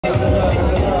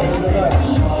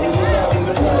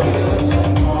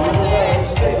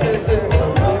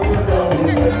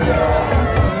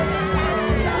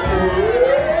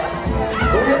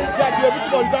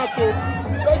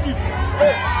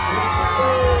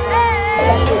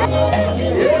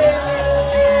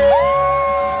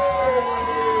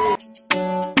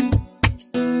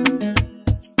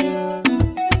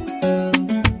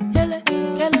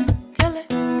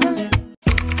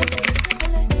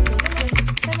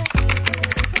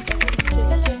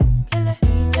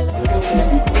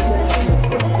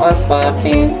What's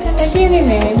popping?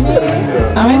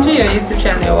 I'm into your YouTube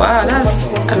channel. Wow, that's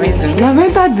amazing. You have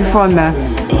entered before now?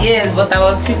 Yes, but I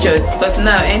was featured. But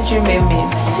now, entry main.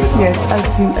 Yes,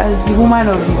 as the woman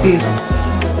of the day.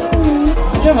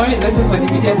 I'm sure mommy is waiting for the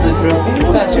video to drop.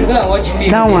 So I should go and watch film.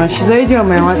 That one, she's already on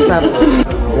my WhatsApp.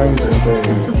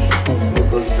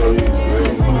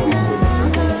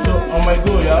 So, on my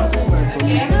go, yeah?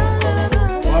 Okay.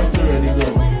 1, 2, ready, go.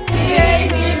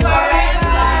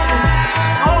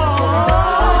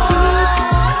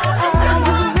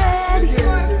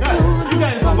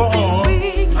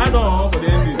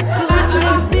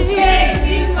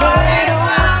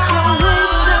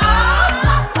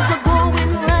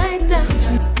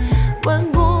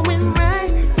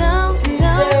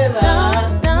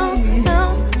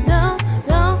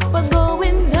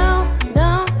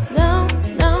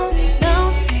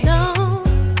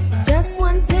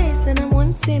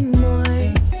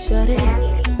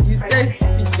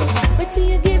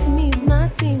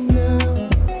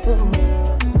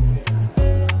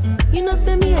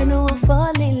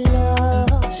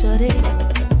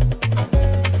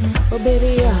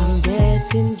 Baby, I'm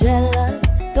getting jealous.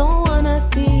 Don't wanna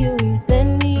see you with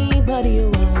anybody.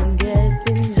 Oh, I'm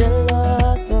getting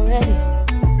jealous already.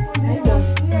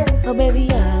 Oh, baby,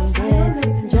 I'm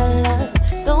getting jealous.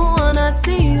 Don't wanna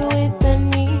see you with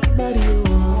anybody.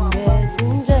 Oh, I'm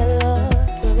getting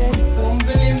jealous already.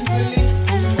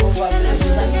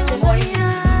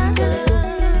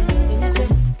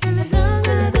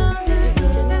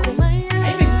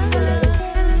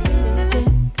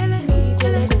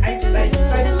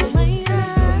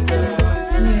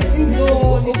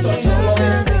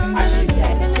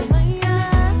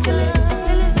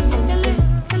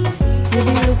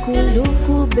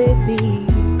 Luku baby,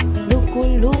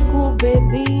 luku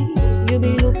baby, you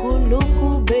be luku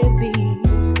baby,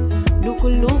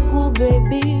 luku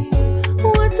baby.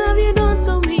 What have you done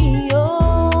to me, yo?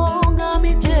 Got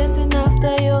me chasing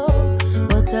after you.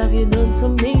 What have you done to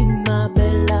me, my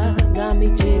Bella? Got me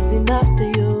chasing after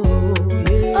you.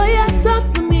 Yeah. Oh yeah, talk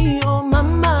to me, oh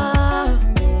mama.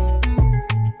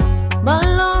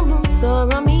 Ballroom so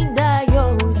me die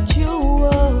yo with you,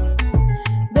 oh.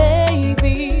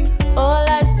 Baby. All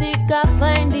I seek, I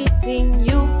find it in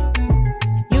you.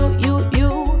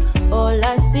 You. All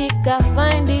I seek, I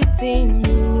find it in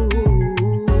you.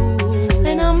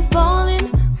 And I'm falling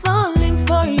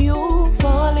for you,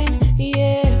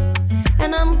 yeah.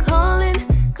 And I'm calling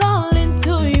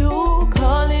to you,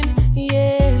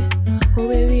 yeah. Oh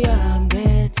baby, I'm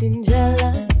getting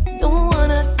jealous. Don't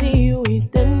wanna see you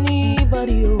with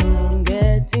anybody. Oh, I'm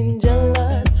getting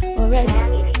jealous already.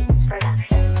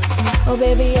 Oh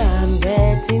baby, I'm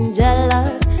getting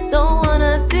jealous. Don't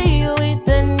wanna see you with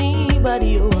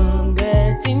anybody. Oh, I'm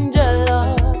getting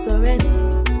jealous already.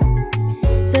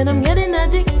 Said I'm getting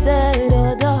addicted,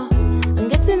 oh no. I'm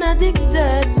getting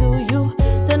addicted to you.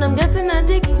 Said I'm getting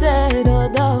addicted, oh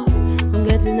no. I'm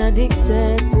getting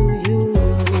addicted to you.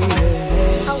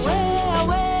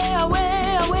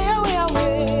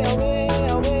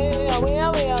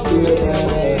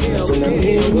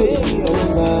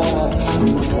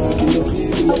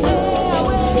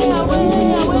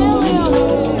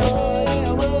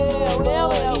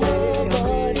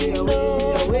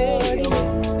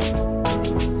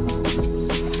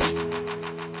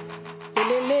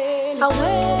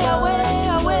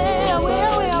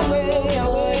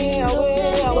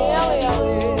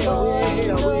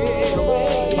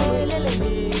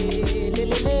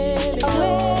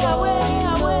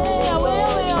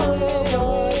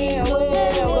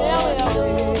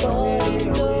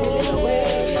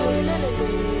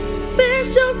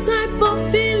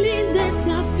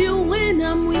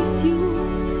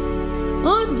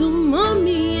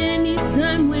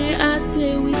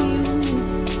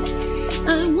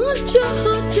 Your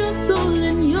heart, your soul,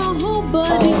 and your whole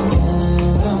body.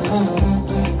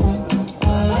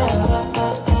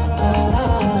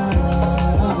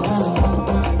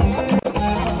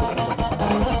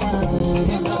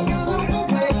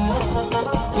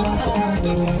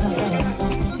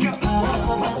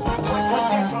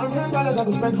 $10 I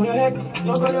could spend for your head. $20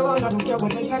 Everything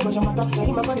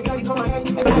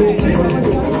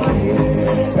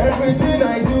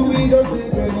I do, we just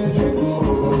penetrate.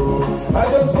 I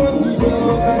just want to say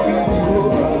thank you.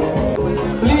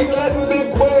 Please let me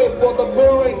make way for the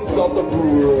parents of the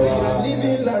poor.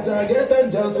 Living like I get and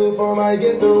just for my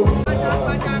ghetto. I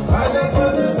just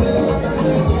want to say thank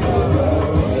you.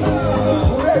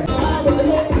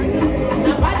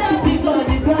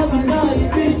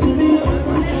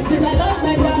 Since I lost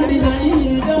my daddy, now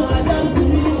you don't have to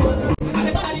me. I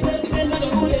said, God, you just depends on the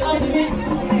mood and all the meat.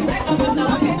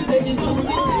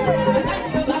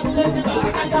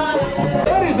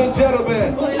 Ladies and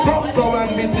gentlemen, Dr.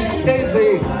 and Mrs.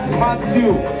 Eze,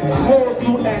 Matthew,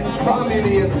 Mosu, and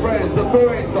family and friends, the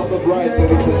parents of the bride,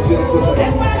 ladies and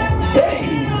gentlemen. Hey!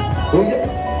 Oh, yeah.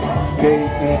 Hey,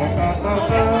 hey,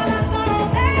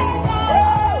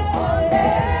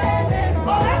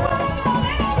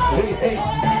 hey.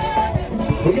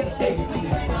 Oh, yeah, hey.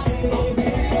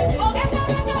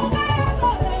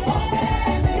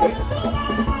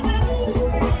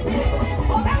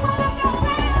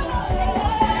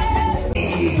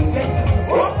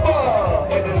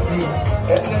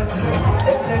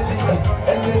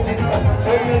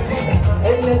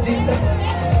 Energy.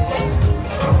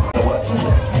 What you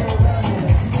say?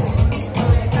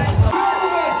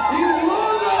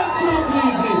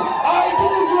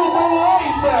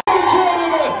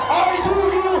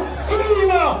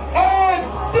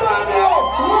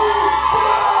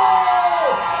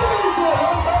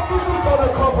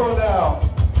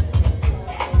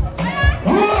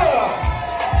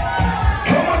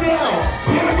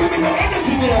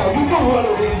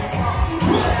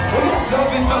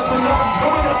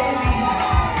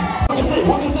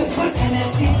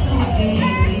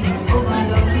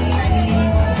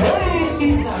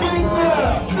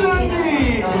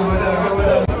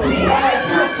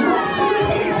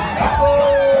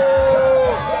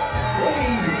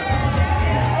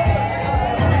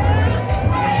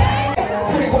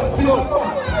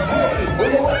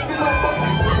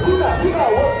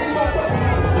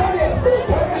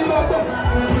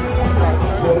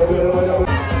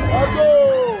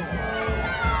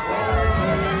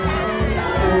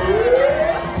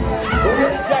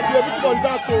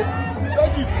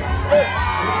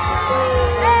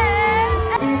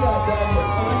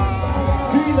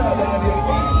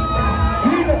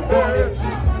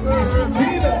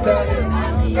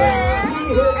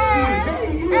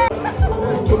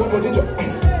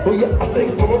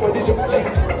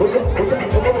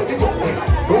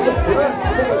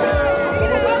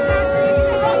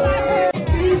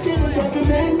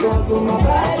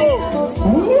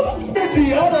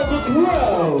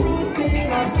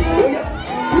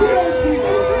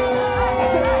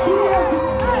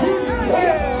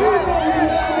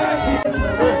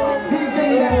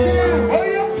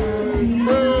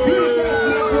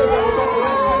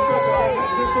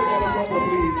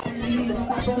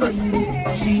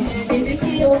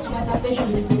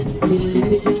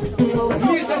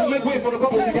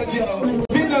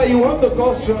 You want to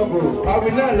cause trouble, I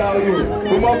will not allow you.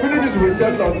 We must finish this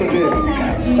reception today.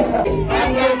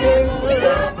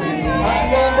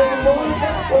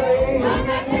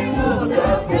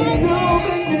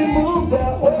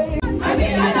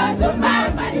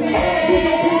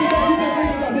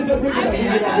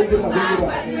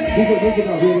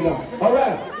 All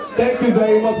right, thank you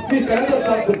very much. Please, can I just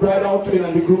have the bridal train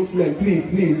and the groomsmen, please.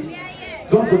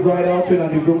 Just the bridal train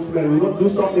and the groomsmen. We're going to do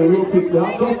something real quick. We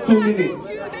have just 2 minutes.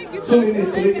 2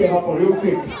 minutes to make it happen real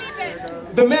quick.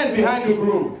 The men behind the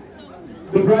groom.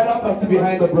 The bridal party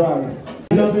behind the bride.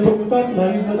 Let's go. Oh yeah,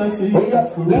 let's go.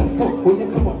 Oh yeah,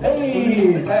 come on.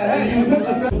 Hey, you got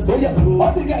to. Oh yeah,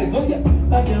 all the guys. Oh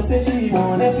yeah. I can say she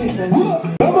on Netflix and come on.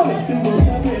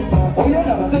 Oh yeah,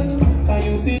 that's it. Can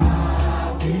you see?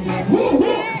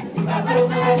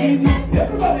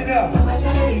 Everybody now.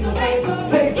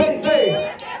 Say.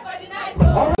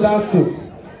 Dance to.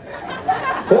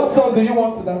 What song do you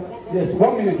want to dance? Yes,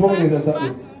 1 minute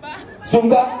exactly.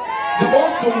 Sunga. The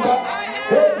old Sunga.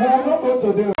 Hey, we will not go to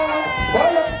them. Come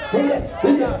on.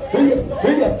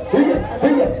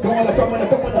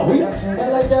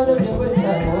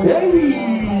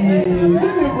 Hey, sing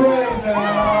the brain now.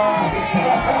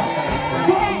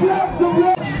 God bless the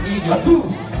brain.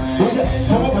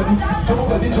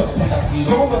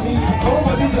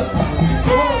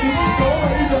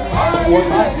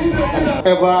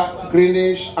 Ever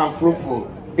greenish and fruitful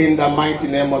in the mighty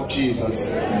name of Jesus.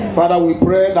 Father, we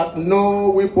pray that no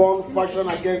weapon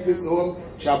fashioned against this home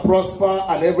shall prosper,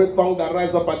 and every tongue that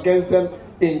rises up against them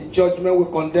in judgment we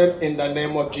condemn in the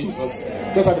name of Jesus.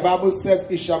 Just as the Bible says,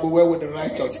 it shall be well with the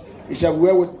righteous. He shall be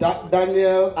well with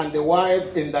Daniel and the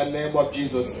wife in the name of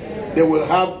Jesus. They will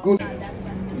have good. I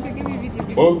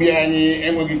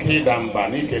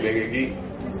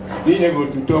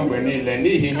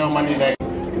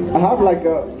have like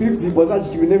 50, but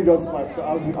that you will name just 5, so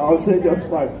I'll say just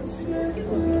 5.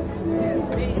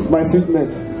 My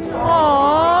sweetness.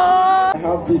 Aww. I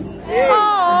have it.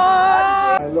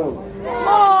 I love.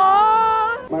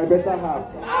 Aww. My better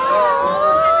half.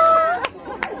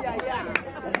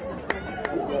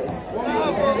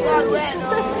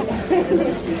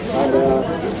 And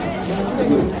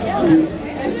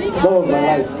that was my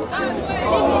life.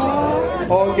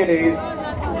 Okay.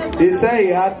 He said he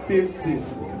had 50.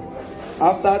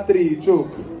 After 3, he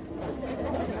choked.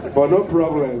 But no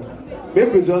problem.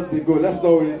 Maybe we just go. Let's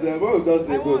not wait there. We'll just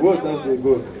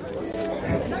go.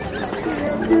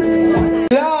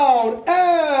 Loud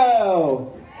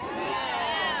L.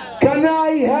 Can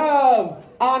I have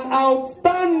an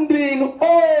outstanding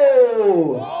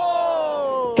O?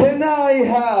 Can I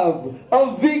have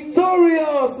a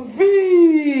victorious V?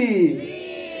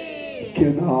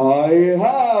 Can I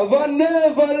have an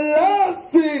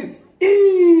everlasting E?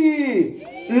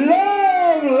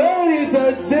 Love, ladies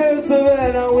and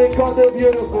gentlemen, and we cut a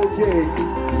beautiful cake.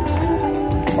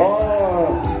 Oh.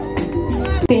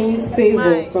 Obtains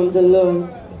favor from the Lord.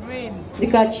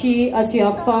 Dikachi, as you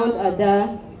have found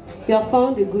Ada, you have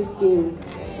found a good thing.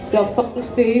 You have found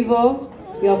favor,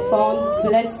 you have found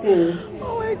blessings,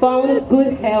 found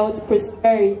good health,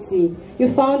 prosperity.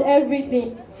 You found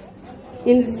everything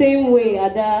in the same way,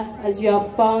 Ada, as you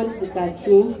have found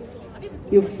Dikachi.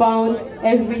 You found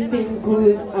everything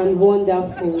good and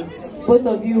wonderful. Both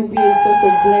of you will be a source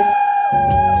of blessing.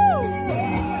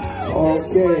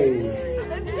 Okay.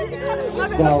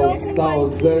 That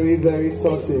was very, very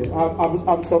touching.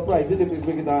 I'm surprised. Didn't we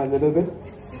bring it down a little bit?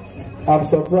 I'm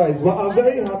surprised, but I'm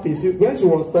very happy. When she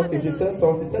was talking, she said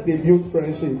something. She said they built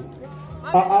friendship.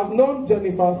 I've known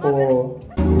Jennifer for.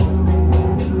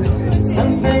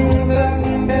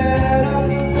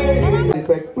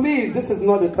 Please, this is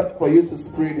not the time for you to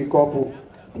spray the couple.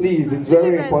 Please, it's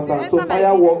very important. So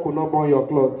firework will not burn your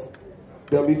clothes.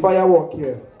 There'll be firework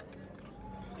here.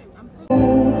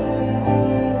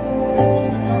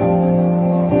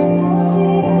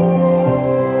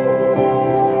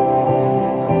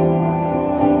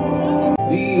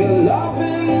 Be a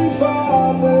loving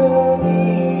father, be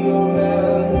your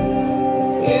man,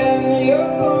 in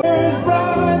your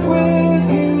bright with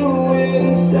you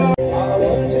inside. I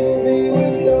want to be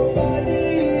with nobody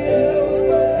else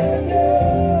but you.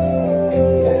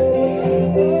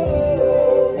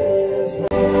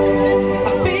 I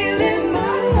feel in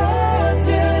my heart,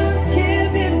 just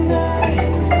can't deny.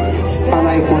 An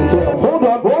iPhone 12.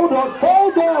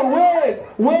 Hold on,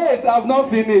 wait, I've not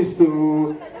finished.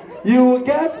 You will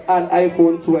get an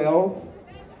iPhone 12,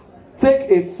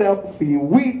 take a selfie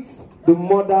with the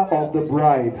mother of the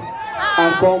bride,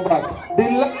 and come back. The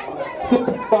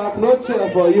last back, no chair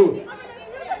for you.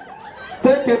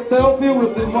 Take a selfie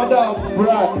with the mother of the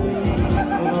bride.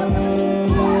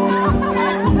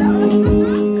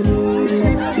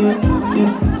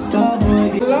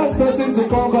 The last person to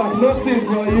come back, no seat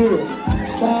for you.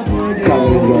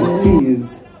 Calendar is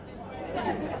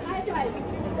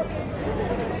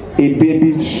a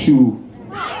baby shoe.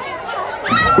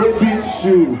 Baby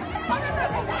shoe.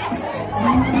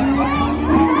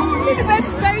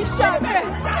 It's very sharp.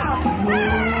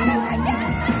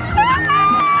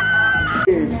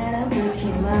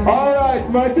 Alright,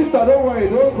 my sister, don't worry,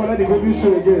 don't collect the baby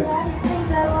shoe again.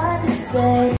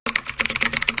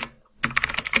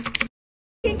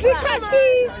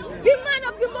 The man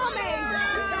of the moment.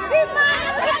 The man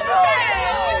of the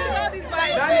moment.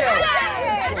 Daniel.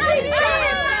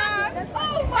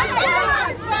 Oh my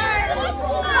God.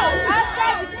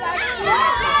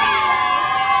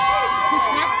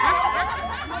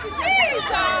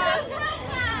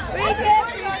 Thank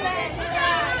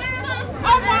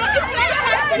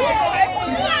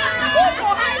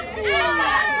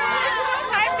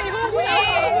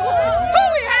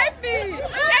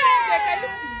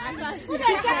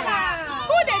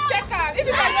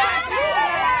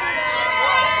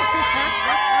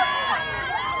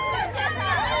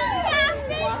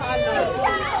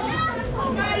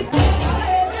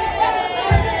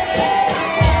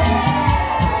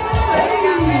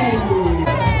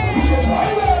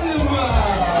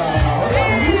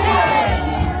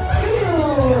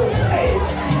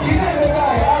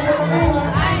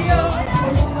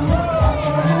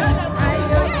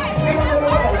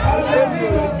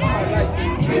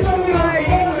you.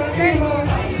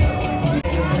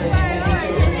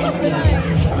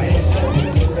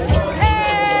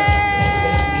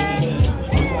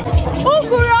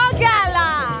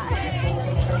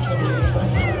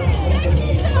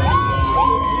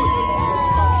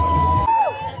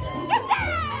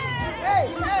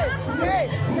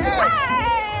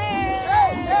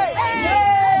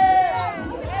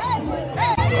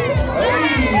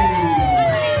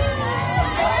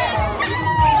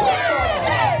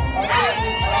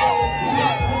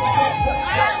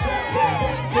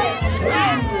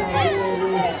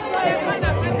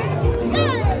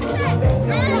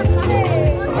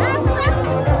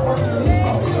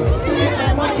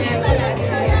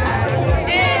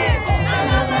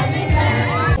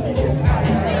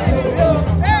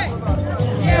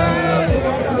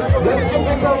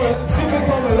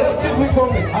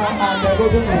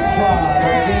 holding a spot.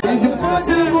 It's a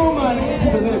pretty woman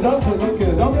today. Don't be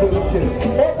looking. Don't be looking.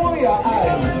 Open your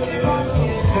eyes.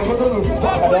 They're holding a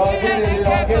spot.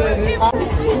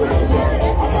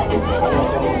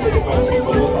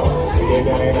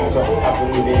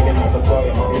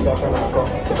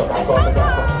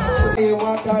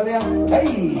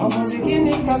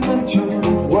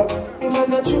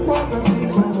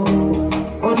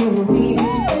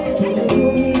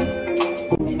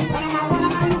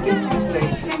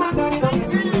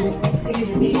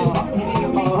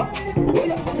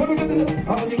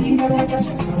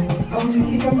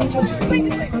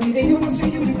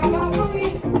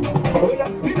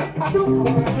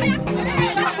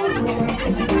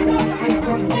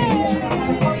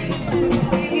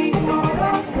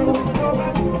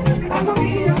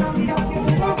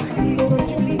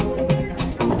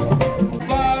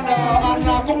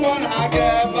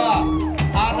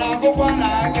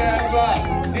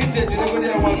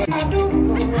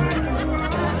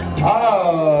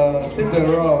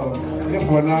 Cinderella, if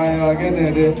when I get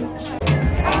it.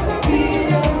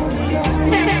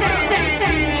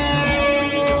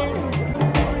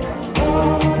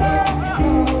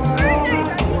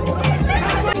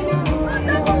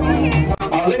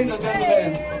 Ladies and gentlemen,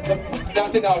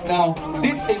 dancing out now.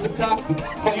 This is the time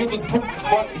for you to spray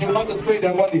what you want to spray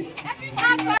their money.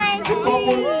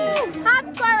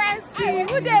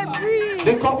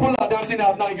 The couple are dancing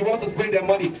out now. If you want to spray their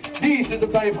money, this is the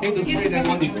time for you to spray their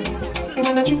money. Come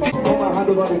and hand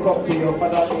over the cup to your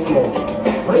father-in-law.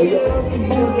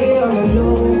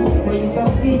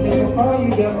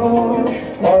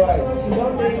 Alright.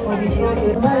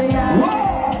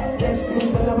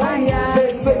 Say,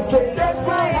 that's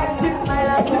right.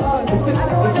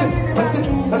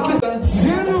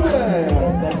 Gentlemen,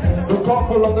 the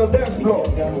couple on the dance floor.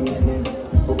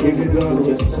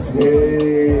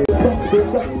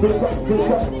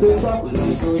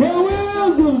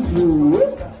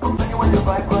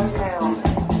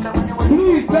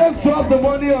 Please, let's drop the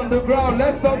money on the ground.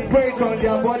 Let's not spray it on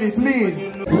their body, please.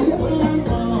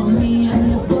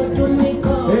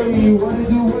 Hey, what do you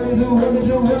do?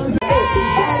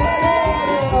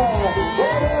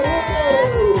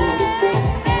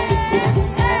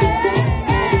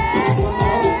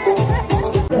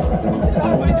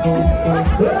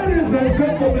 Ladies and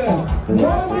gentlemen,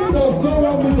 money does not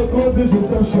want me to close this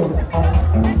reception.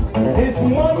 It's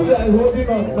money that is holding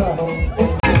us now.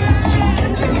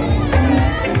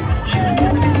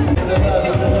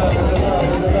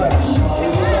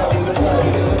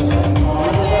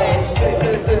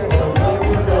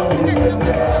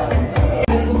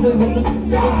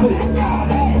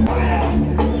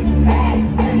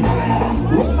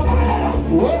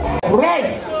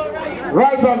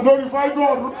 Rise and glorify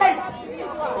God. Right.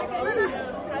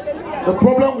 The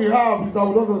problem we have is that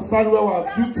we don't understand where our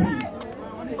beauty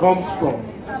comes from.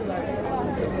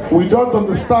 We don't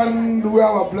understand where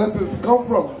our blessings come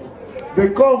from. They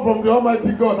come from the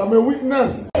Almighty God. I'm a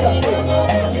witness.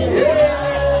 Yeah.